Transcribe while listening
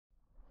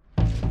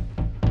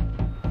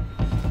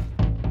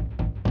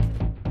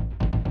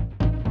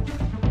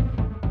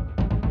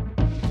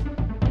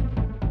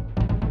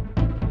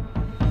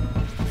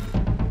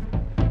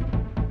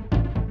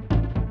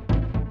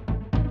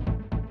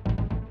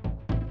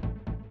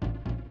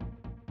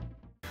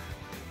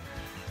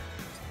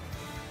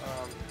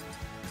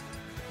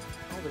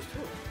there's two.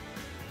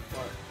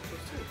 What?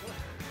 There's two. What?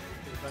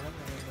 There's Venom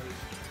and then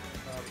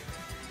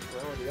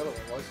there's where the other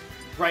one was.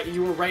 Right,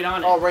 you were right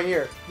on it. Oh, right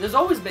here. There's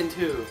always been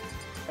two.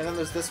 And then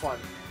there's this one.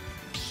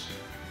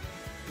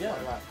 Yeah.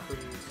 Why not? Please.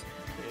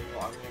 Okay,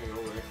 well, I'm gonna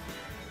go with.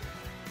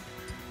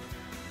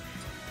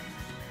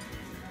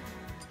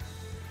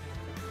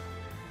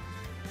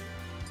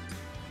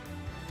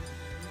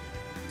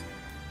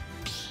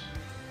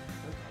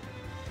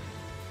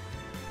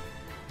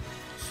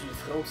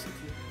 She's roasted.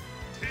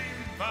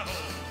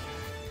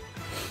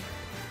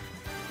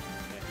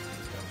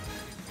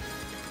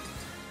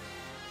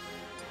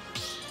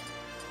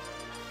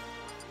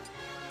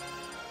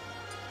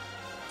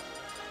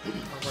 I'm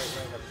right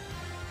random.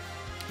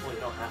 Well, you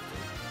don't have to.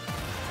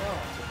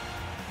 Oh.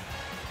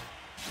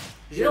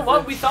 You know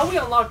what? We thought we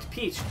unlocked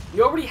Peach.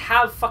 You already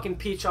have fucking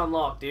Peach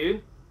unlocked,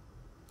 dude.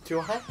 Do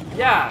I?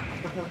 Yeah.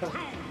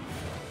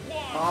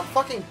 Oh, I'm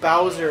fucking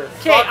Bowser.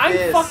 Okay, Fuck I'm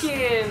this.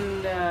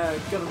 fucking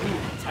gonna be.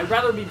 I'd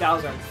rather be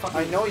Bowser. I'm fucking.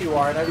 I know you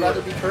are, and I'd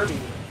rather be Kirby.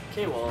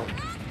 Okay, well.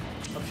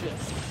 Oh shit.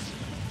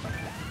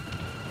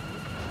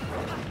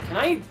 Can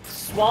I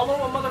swallow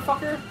a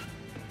motherfucker?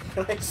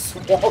 Can I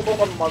swallow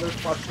a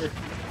motherfucker?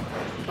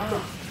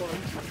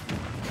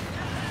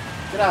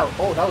 Get out.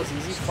 Oh, that was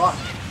easy. Fuck.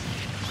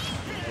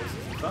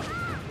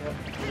 Yep.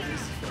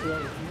 Easy.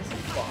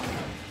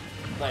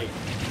 Fuck. Like,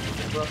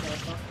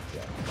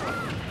 Yeah.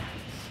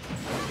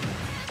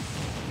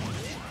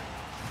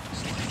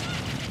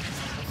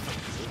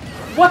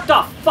 what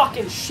the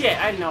fucking shit?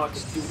 I didn't know I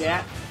could do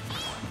that.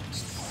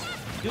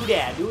 Do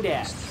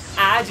that.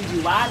 I do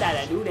you, I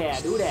da do that.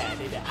 I do you, I da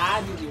do that.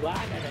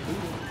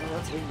 Oh,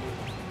 that's Iggy.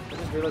 I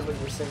just realized what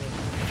you were singing.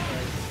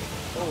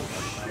 Oh,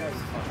 shit.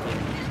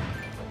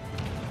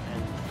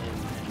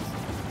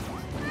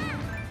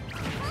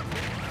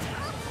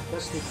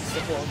 That's sneaky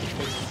simple on the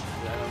face.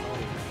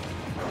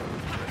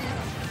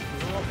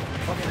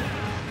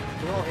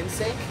 You know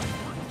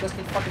NSYNC?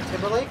 Justin fucking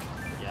Timberlake?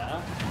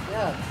 Yeah?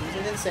 Yeah, he's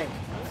in NSYNC.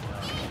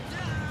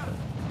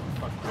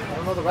 I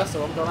don't know the rest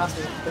of them, don't ask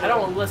me. I don't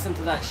want to listen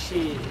to that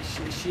shitty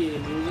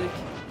music.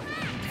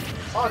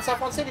 Oh, it's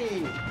Saffron City!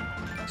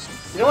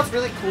 You know what's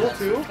really cool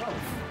too?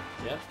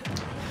 Yeah?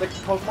 The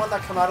Pokemon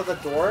that come out of the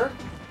door,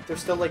 they're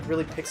still like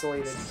really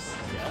pixelated.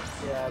 Yeah?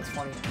 Yeah, it's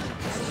funny.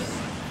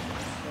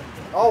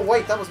 Oh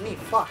wait, that was me.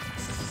 Fuck.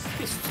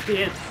 It's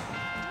stupid.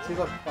 See,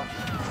 look. Fuck.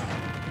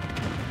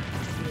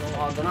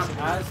 Oh, they're not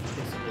as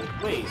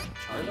pixelated. Wait,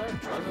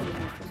 Charizard? Charizard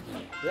isn't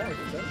pixelated. Yeah, I did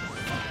that.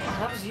 Oh,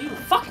 that was you.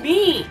 Fuck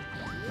me!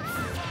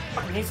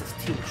 Fucking hates this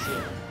team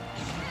shit.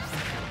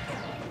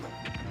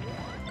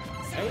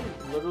 I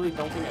literally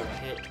don't think I've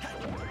hit anything.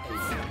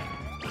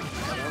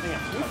 I don't think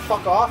I've You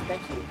fuck off.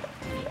 Thank you.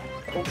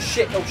 Oh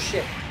shit. Oh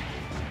shit.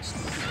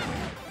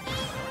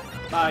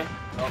 Bye.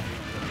 Oh.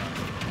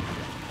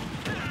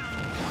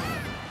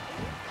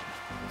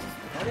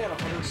 I only had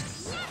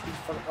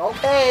 100.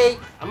 Okay.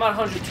 I'm at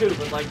 102,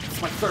 but like,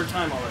 it's my third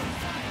time already.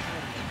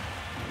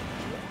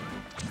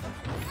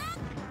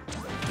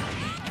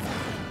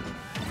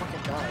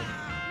 Fucking died.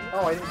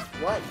 Oh, I didn't.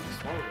 What?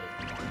 Swallowed it.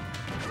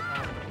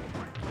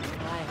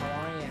 Hi, how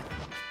are you?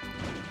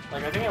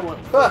 Like, I think I went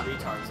with Huh.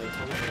 retards. I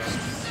totally forgot.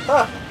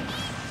 Huh.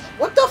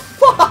 What the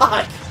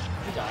fuck?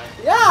 You died.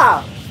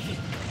 Yeah.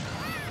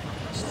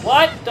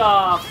 What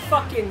the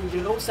fucking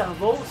Grosa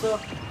Rosa?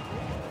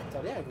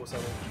 Yeah, go sell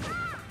it.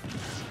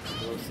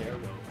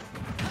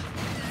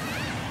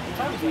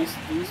 Sometimes do you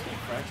speak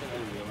French and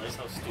then realize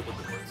how stupid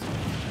the words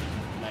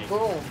are? Like,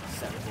 Boom.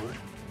 September.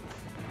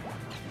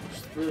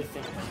 Just really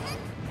think about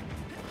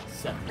it.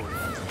 September.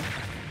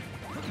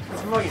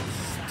 It's fucking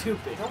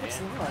stupid, No, it's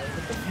man. not.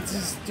 It's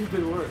a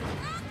stupid word.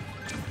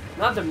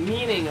 Not the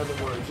meaning of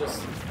the word,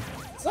 just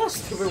It's not a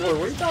stupid word.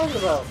 What are you talking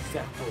about?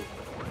 September.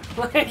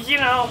 Like, you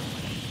know,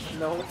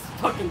 No. it's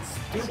fucking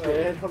Sorry, I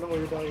stupid. don't know what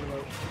you're talking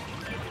about.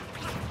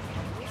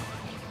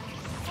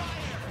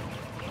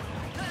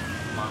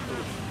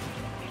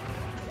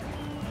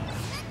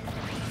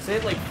 Say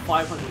it like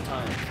 500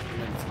 times.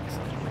 And then it's gonna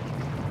sound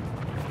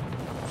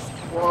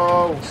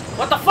Whoa.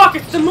 what the fuck?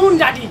 It's the moon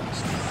daddy!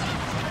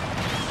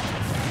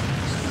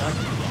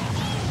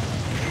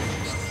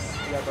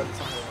 Yeah, but it's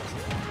something else.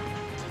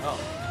 Oh.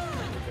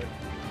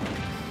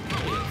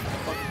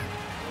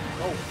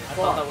 Oh, I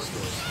thought that was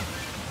yours.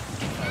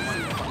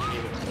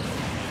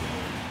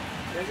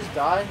 Did I just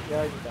die?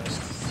 Yeah, I just died.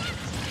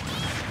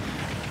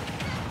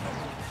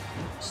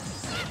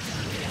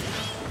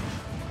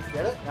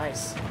 Get it?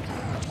 Nice.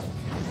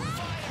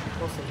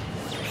 Close to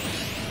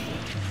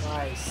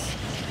nice.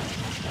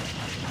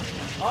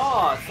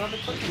 Oh, it's not the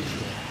cookie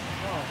shit.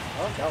 Oh,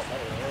 I like that one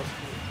better. That was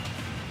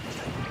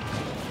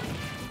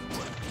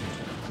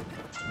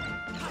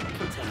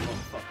Cook that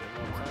motherfucker, you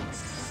know what I'm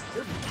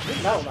saying? cool.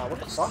 You're metal now. What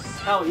the fuck?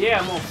 Hell yeah,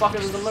 motherfucker,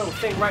 there's a little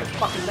thing right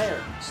fucking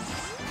there.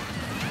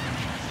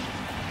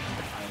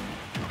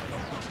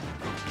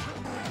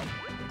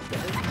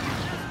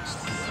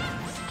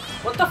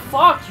 What the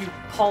fuck, you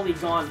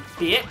polygon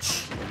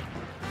bitch?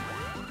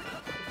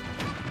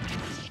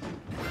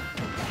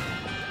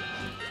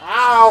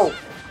 Ow!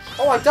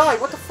 Oh, I died.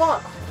 What the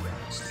fuck?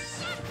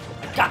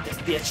 I Got this,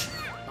 bitch.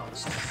 Oh,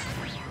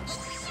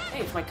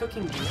 hey, it's my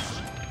cooking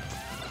booth.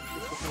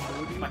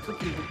 My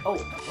cooking booth. Oh,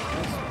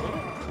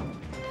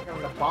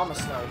 I'm gonna bomb a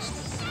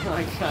snows.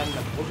 I got an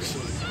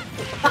abortion.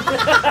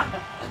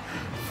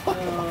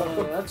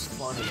 That's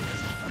funny.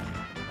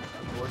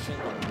 Abortion.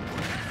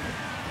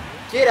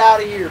 Get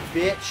out of here,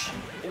 bitch.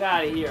 Get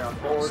out of here,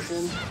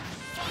 abortion.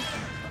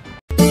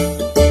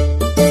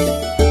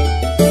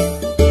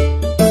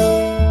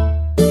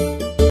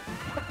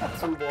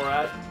 Some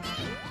Borat.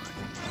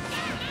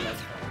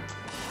 That's fine.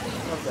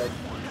 Okay.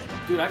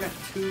 Dude, I got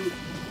 2.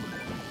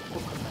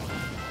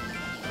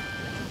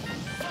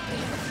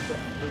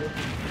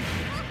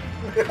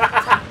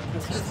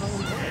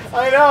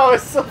 I know,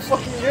 it's so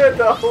fucking good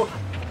though.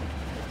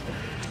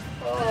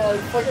 Oh, I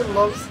fucking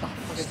love. Oh, I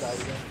fucking died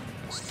again.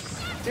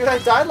 Dude, I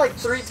died like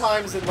 3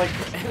 times in like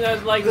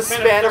like the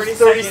span of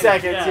 30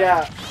 seconds. Yeah.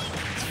 Yeah.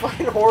 It's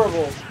fucking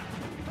horrible.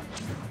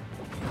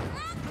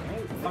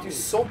 I'm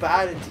so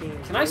bad at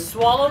teams. Can I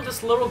swallow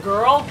this little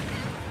girl?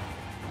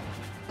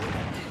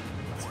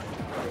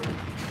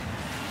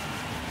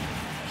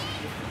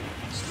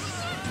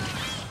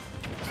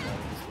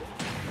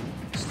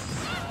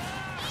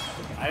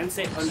 I didn't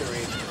say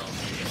underage girl.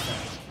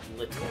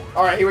 Little.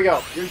 Alright, here we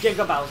go. You're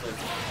Giga Bowser.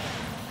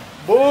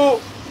 Boo!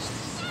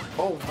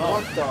 Oh,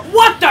 what the?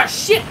 What the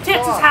shit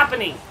tits is Fuck.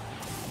 happening?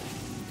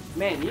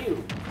 Man,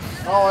 you.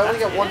 Oh, I only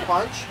That's get 1 it.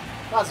 punch?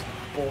 That's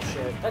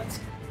bullshit. That's.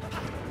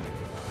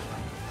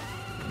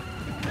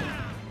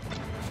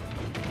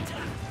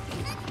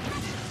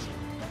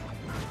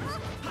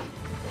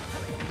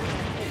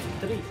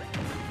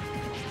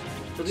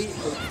 Three.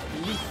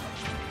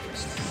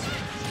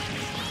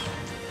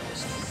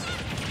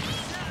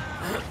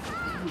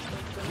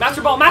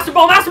 Master Ball! Master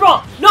Ball! Master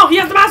Ball! No, he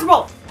has the Master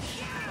Ball! Oh,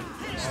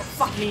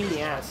 fuck me in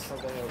the ass.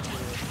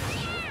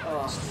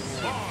 Oh,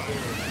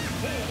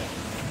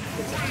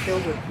 It's a kill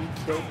or be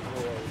killed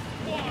boy.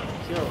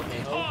 kill,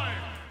 Neho.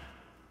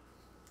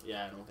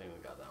 Yeah, I don't think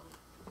we got that one.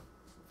 I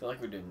feel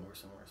like we're doing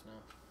worse and worse now.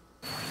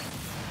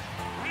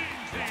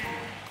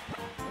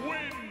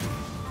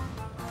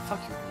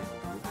 Fuck you.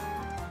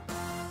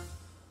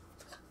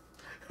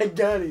 I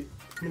got it.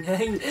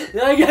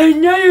 I got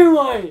another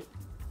one!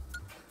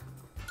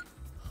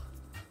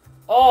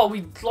 Oh,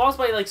 we lost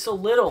by like so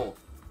little.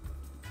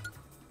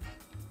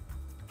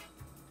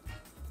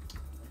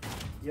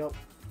 Yup.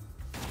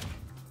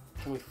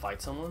 Can we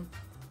fight someone?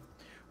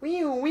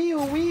 Wee wee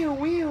wee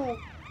wee. Is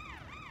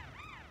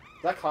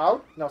that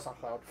Cloud? No, it's not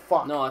Cloud.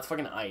 Fuck. No, it's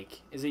fucking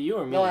Ike. Is it you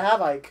or me? No, I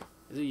have Ike.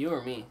 Is it you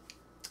or me?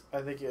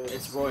 I think it is.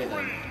 It's Roy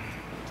then.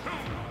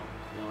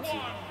 No, it's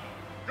you.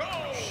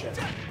 Shit.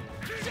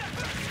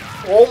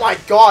 Oh my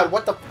god,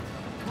 what the?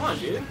 Come on,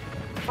 dude.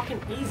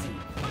 Fucking easy.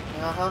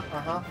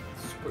 Uh-huh.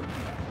 Screw.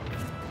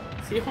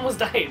 See, he almost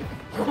died.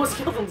 He almost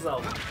killed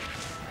himself.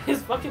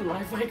 His fucking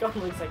life icon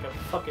looks like a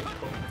fucking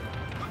poke.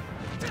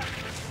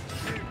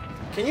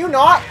 Can you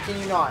not? Can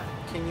you not?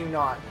 Can you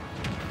not?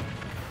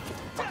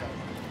 Okay.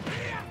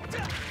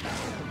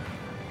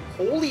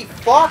 Holy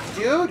fuck,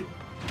 dude!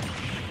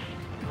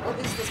 What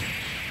is this?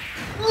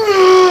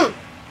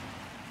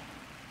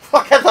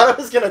 Fuck, I thought I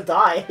was gonna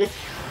die.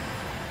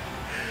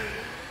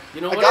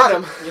 You know I what? got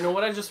him. You know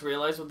what I just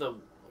realized with the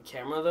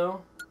camera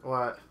though?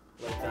 What?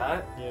 Like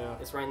that? Yeah.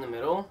 It's right in the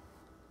middle.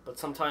 But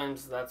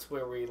sometimes that's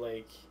where we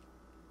like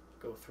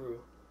go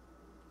through.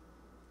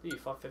 Dude, you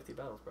fought 50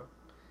 battles, bro.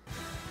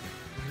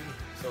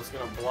 So it's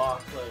gonna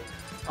block like.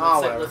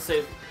 Let's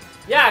say,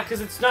 yeah,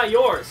 because it's not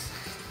yours.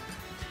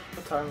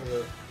 What time is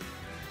it?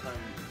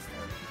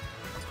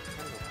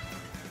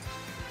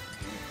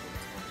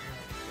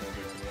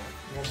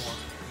 One more.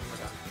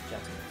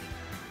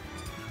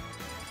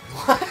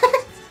 What?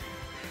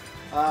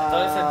 I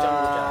thought it said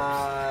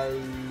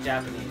jungle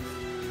Japanese.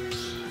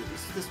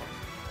 This one.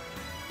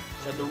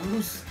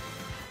 Shadows.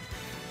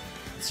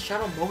 It's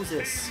Shadow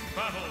Moses.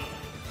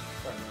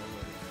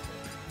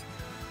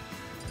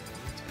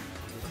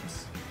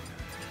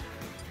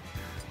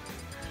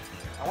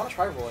 I want to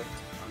try Roy.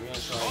 I'm gonna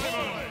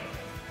try.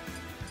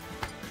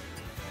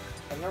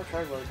 I've never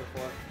tried Roy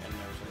before. I've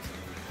never tried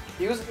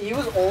something. He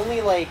was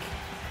only like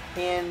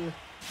in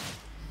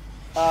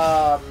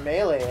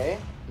Melee, eh?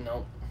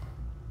 Nope.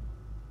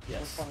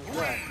 Yes.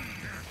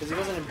 Because he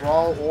wasn't in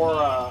Brawl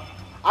or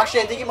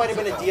actually I think he might have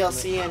been a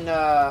DLC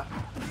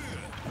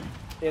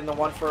in the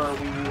one for Wii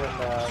U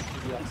and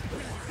DS.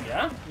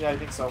 Yeah? Yeah, I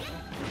think so.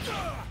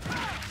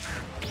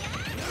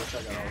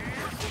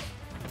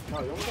 No,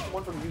 you only got the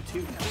one from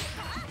U2.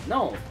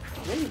 No.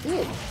 Yeah, you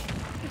did.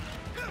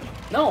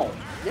 No.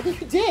 Yeah,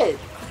 you did.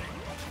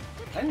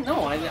 I didn't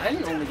know. I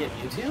didn't only get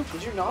YouTube.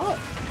 Did you not?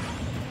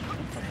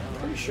 I'm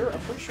pretty sure you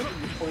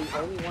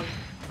only one.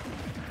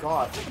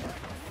 God.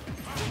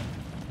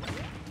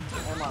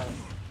 Where am I?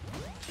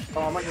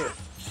 Oh, I'm right here.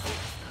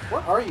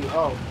 Where are you?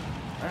 Oh.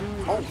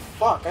 Oh,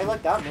 fuck. I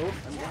like that move.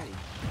 I'm ready.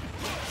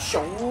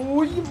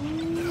 Show you.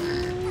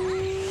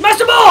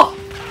 Master Ball!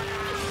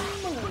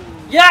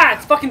 Yeah,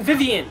 it's fucking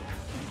Vivian.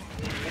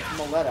 It's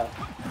Moletta.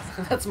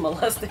 That's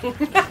molesting.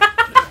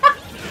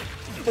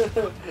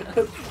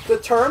 The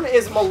term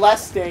is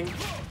molesting.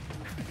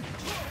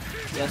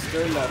 Yes,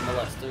 they're not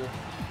molester.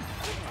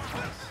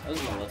 I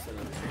was molested.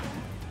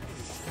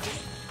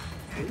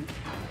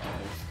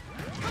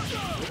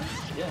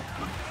 Yeah.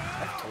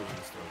 I've told you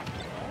the story.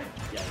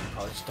 Yeah, you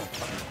probably just don't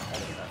fucking know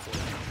it, that's it.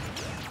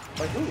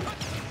 By who?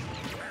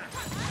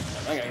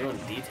 I'm not gonna go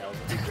into details.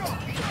 I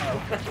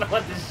don't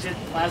want this shit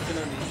blasted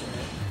on the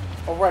internet.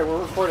 Oh right,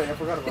 we're recording. I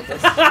forgot about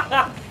this.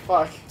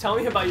 Fuck. Tell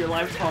me about your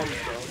life problems,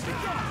 bro.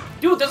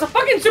 Dude, there's a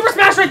fucking Super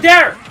Smash right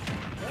there!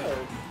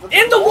 Oh,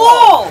 in the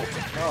wall!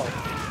 Oh.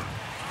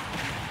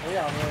 Oh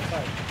yeah, on the other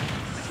side.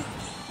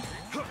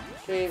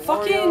 Okay,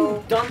 fucking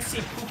Wario.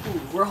 Dunsey Poo Poo.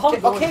 We're all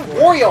going Okay, for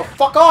Wario,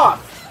 fuck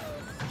off!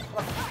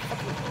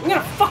 I'm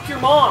gonna fuck your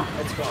mom!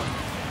 It's gone.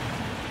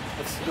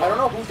 It's gone. I don't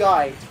know who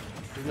died.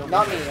 No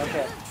Not me,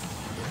 okay.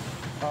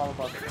 Oh,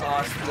 fuck. Oh,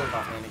 I split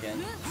off hand again.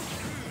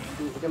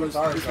 Look at the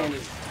guards. Whose hand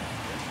is...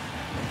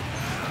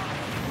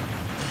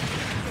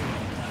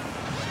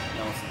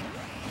 No, it's not.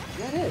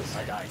 Yeah, it is. I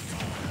died.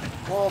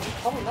 Well,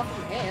 probably not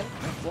from your hand.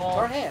 Well,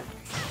 Our hand.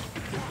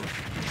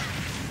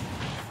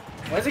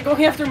 why is it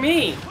going after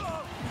me? I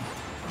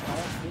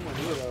don't see what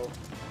you though.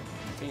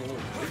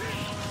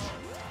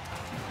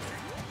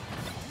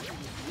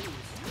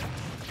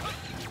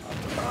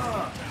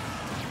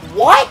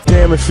 What?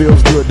 Damn, it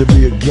feels good to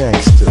be a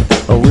gangster.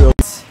 A real.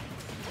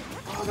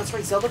 Oh, that's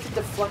right. Zelda can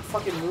deflect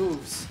fucking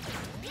moves.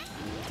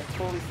 I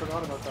totally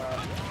forgot about that.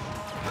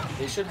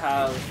 They should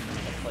have a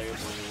player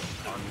version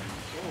on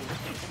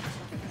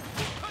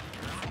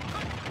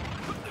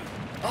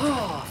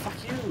Oh, fuck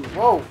you.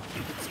 Whoa.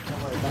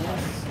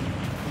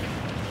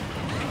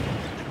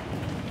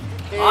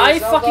 I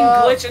fucking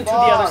glitch into the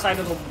other side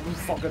of the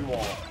fucking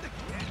wall.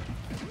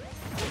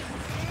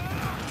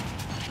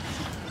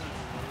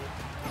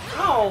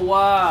 Oh,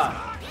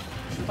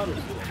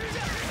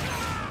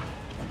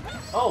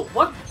 oh,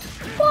 what?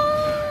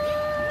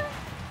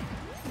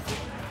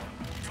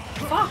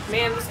 Fuck,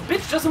 man, this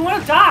bitch doesn't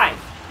want to die.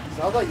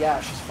 Zelda, yeah,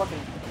 she's fucking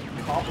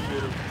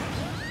complicated.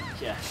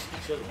 Yeah,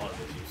 she has a lot of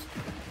issues.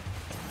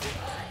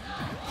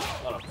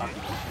 A lot of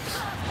fucking issues.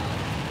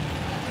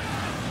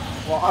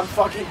 Well, I'm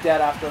fucking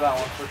dead after that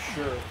one for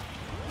sure.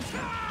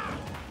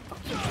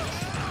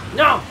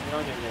 No! You're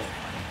not gonna get it.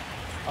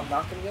 I'm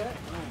not gonna get it?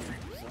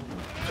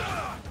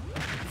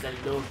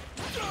 Zelda.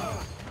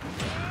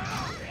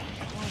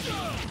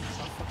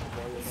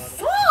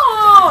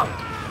 Fuck!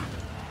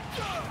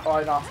 Oh,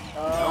 I know.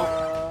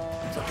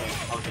 It's okay.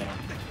 I'll get him.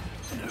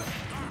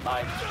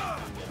 Bye.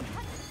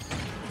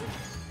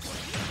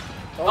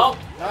 Oh,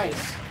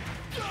 nice.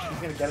 He's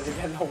gonna get it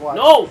again, no what?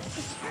 No!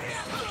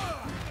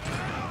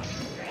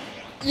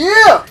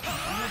 Yeah!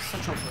 I'm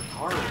such a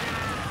retard.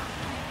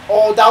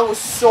 Oh, that was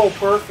so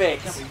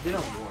perfect. Yeah, we did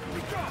on war.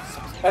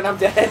 And I'm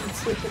dead.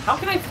 How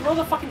can I throw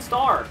the fucking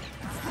star? I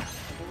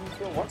didn't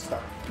feel one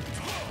star.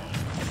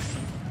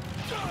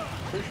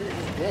 Pretty sure you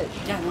did.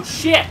 Yeah, no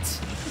shit!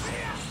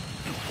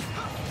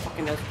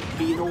 Fucking El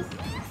Stupido.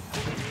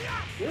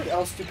 You're an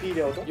El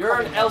Stupido. Don't You're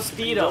call an me El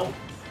Speedo.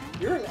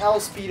 You're an El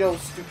Speedo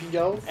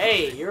Stupido.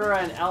 Hey, you're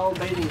an L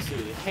bathing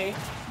suit, okay?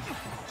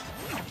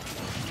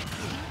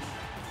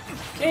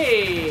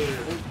 Okay.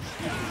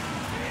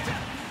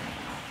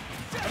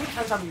 How many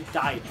times have you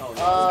died?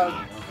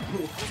 Oh,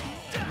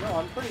 no,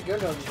 I'm pretty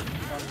good on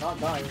not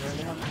dying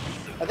right now.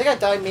 I think I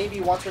died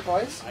maybe once or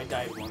twice. I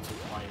died once or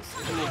twice.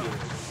 Maybe.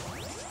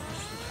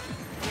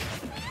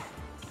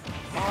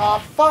 Ah,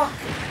 fuck!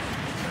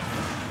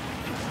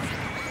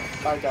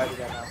 I died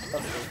again now. That's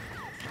good.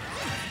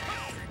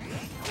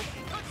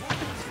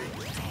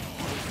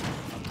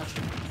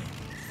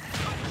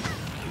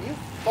 You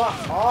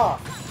fuck off.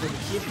 Dude,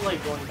 keep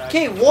like going back.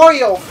 Okay,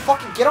 Wario,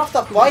 fucking get off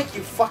the bike,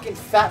 you fucking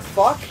fat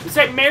fuck. It's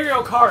like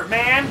Mario Kart,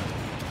 man!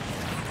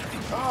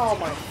 Oh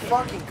my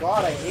fucking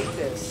god, I hate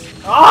this.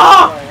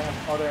 Ah! There I am.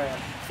 Oh, there I am.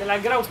 Se la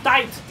grow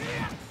tight!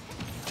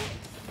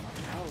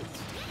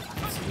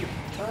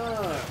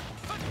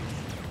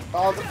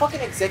 Oh, the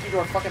fucking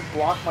Executor fucking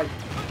blocked my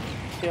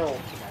kill.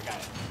 I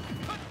got it.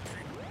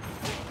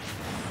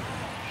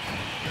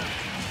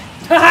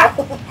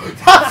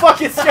 That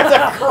fucking scared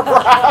the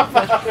crap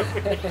out of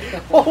me.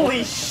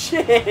 Holy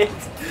shit!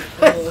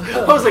 I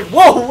was like,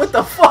 whoa, what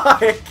the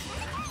fuck?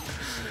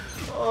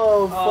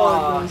 Oh,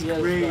 fuck, that was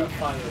great.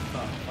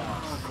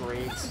 Oh,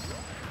 great.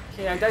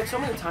 Okay, I died so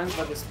many times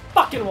by this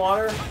fucking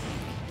water.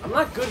 I'm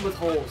not good with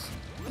holes.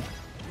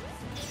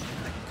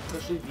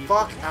 Especially deep.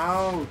 Fuck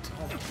out.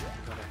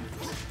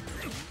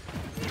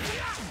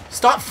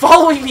 Stop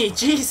following me,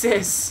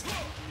 Jesus!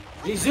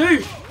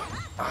 Easy!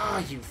 Ah,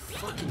 you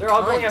fucking They're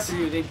all going cunt. after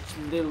you.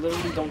 They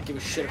literally don't give a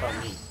shit about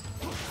me.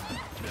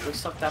 They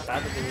suck that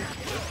bad that they don't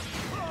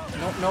care.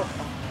 Nope, nope.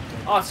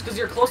 Oh, it's because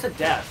you're close to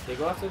death. They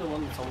go after the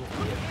one that's almost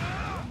dead.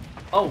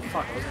 Oh,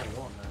 fuck. I was gonna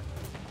go on that.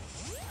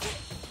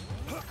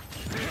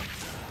 Get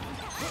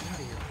out of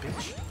here,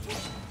 bitch.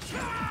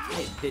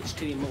 Hey, bitch,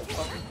 titty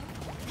motherfucker.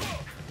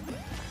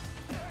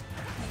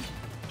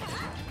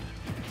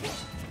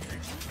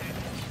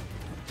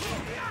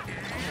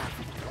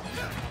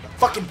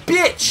 Fucking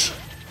bitch!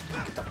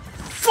 Get the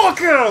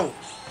fuck out!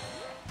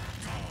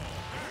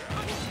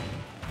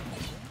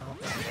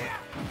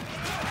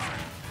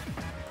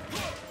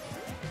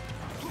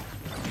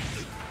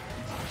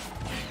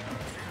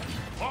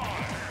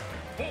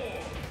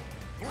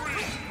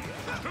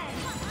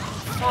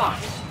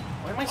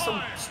 She's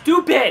so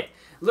stupid.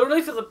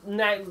 Literally for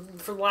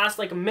the last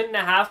like a minute and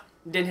a half,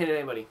 didn't hit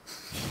anybody.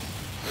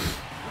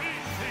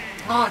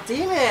 Ah,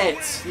 damn it!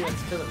 Yeah,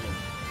 it's killing me.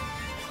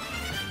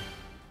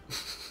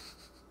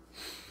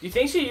 You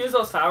think she used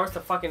those powers to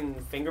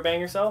fucking finger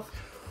bang herself?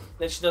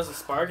 Then she does a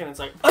spark and it's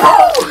like,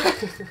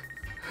 oh!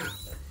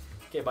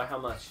 Okay, by how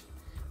much?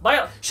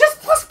 She has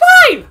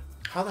 +5!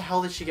 How the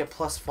hell did she get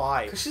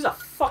 +5? Because she's a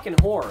fucking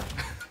whore.